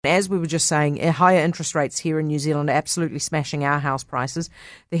As we were just saying, higher interest rates here in New Zealand are absolutely smashing our house prices.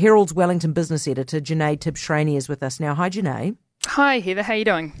 The Herald's Wellington Business Editor, Jenee Tibshraeny, is with us now. Hi, Jenee. Hi, Heather. How are you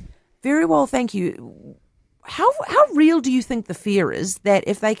doing? Very well, thank you. How real do you think the fear is that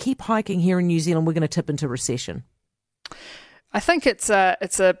if they keep hiking here in New Zealand, we're going to tip into recession? I think it's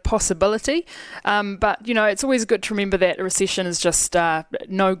a possibility, but it's always good to remember that a recession is just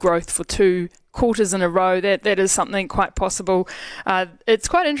no growth for 2 quarters in a row. That is something quite possible. It's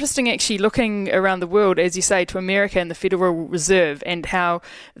quite interesting actually looking around the world, as you say, to America and the Federal Reserve and how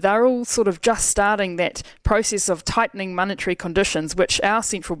they're all sort of just starting that process of tightening monetary conditions, which our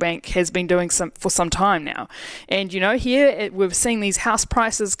central bank has been doing for some time now. And here we've seen these house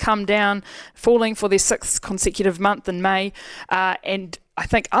prices come down, falling for their 6th consecutive month in May, and I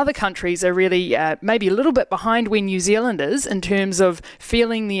think other countries are really maybe a little bit behind where New Zealand is in terms of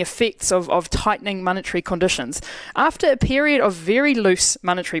feeling the effects of tightening monetary conditions. After a period of very loose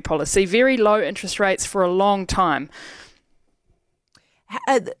monetary policy, very low interest rates for a long time.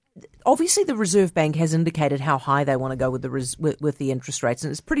 Obviously, the Reserve Bank has indicated how high they want to go with the interest rates, and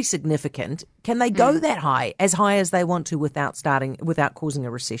it's pretty significant. Can they go that high as they want to without causing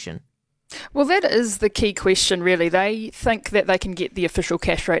a recession? Well, that is the key question, really. They think that they can get the official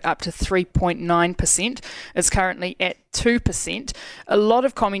cash rate up to 3.9%. It's currently at 2%. A lot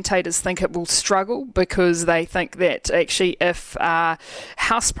of commentators think it will struggle because they think that actually if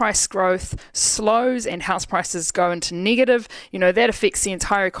house price growth slows and house prices go into negative, that affects the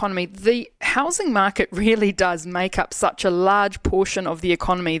entire economy. The housing market really does make up such a large portion of the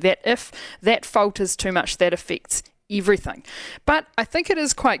economy that if that falters too much, that affects everything. But I think it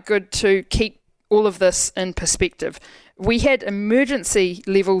is quite good to keep all of this in perspective. We had emergency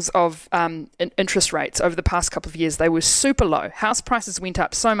levels of interest rates over the past couple of years. They were super low. House prices went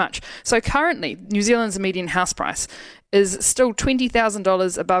up so much. So currently, New Zealand's median house price is still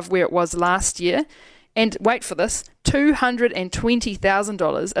 $20,000 above where it was last year. And wait for this,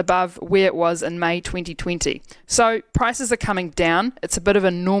 $220,000 above where it was in May 2020. So prices are coming down. It's a bit of a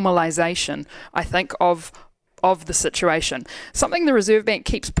normalisation, I think, of the situation. Something the Reserve Bank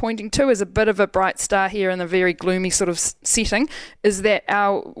keeps pointing to as a bit of a bright star here in a very gloomy sort of setting is that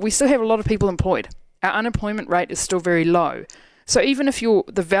we still have a lot of people employed. Our unemployment rate is still very low. So even if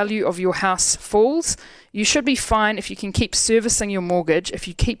the value of your house falls, you should be fine if you can keep servicing your mortgage, if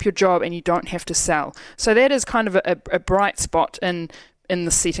you keep your job and you don't have to sell. So that is kind of a bright spot in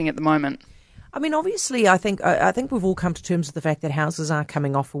the setting at the moment. I mean, obviously, I think we've all come to terms with the fact that houses are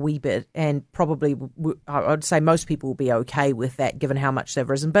coming off a wee bit, and probably I'd say most people will be okay with that, given how much they've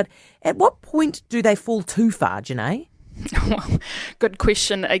risen. But at what point do they fall too far, Jenee? Well, good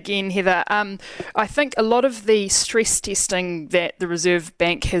question again, Heather. I think a lot of the stress testing that the Reserve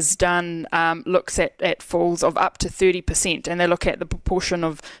Bank has done looks at falls of up to 30%, and they look at the proportion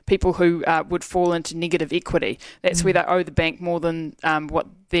of people who would fall into negative equity. That's where they owe the bank more than what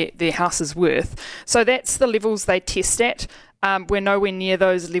their house is worth. So that's the levels they test at. We're nowhere near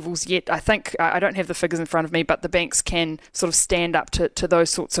those levels yet. I think, I don't have the figures in front of me, but the banks can sort of stand up to those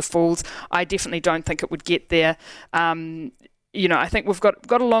sorts of falls. I definitely don't think it would get there. I think we've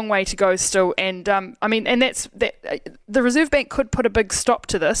got a long way to go still. And the Reserve Bank could put a big stop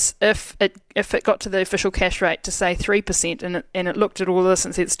to this if it got to the official cash rate to say 3%, and it looked at all this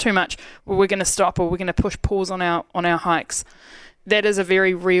and said it's too much. Well, we're going to stop, or we're going to push pause on our hikes. That is a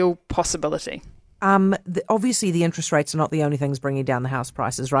very real possibility. Obviously, the interest rates are not the only things bringing down the house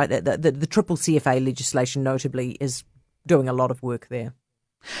prices, right? The triple CFA legislation notably is doing a lot of work there.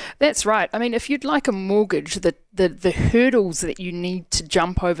 That's right. I mean, if you'd like a mortgage, the hurdles that you need to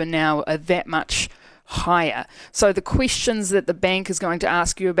jump over now are that much higher. So the questions that the bank is going to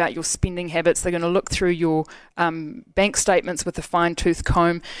ask you about your spending habits, they're going to look through your bank statements with a fine-tooth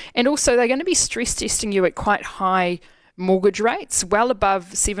comb, and also they're going to be stress testing you at quite high mortgage rates, well above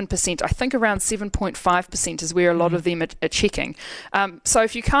 7%. I think around 7.5% is where a lot of them are checking. So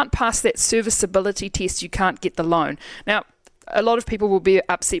if you can't pass that serviceability test, you can't get the loan. Now, a lot of people will be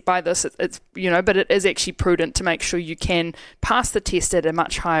upset by this, but it is actually prudent to make sure you can pass the test at a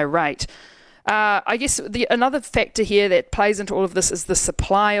much higher rate. I guess another factor here that plays into all of this is the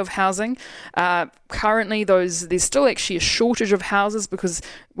supply of housing. Currently, there's still actually a shortage of houses because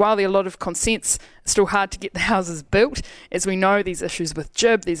while there are a lot of consents, it's still hard to get the houses built. As we know, these issues with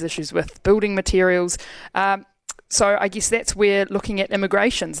GIB, these issues with building materials. So I guess that's where looking at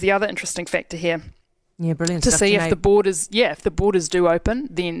immigration's the other interesting factor here. Yeah, brilliant. To see if the borders do open,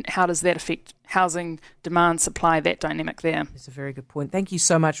 then how does that affect housing demand, supply, that dynamic there? That's a very good point. Thank you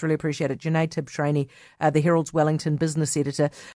so much. Really appreciate it. Jenee Tibshraeny, the Herald's Wellington Business Editor.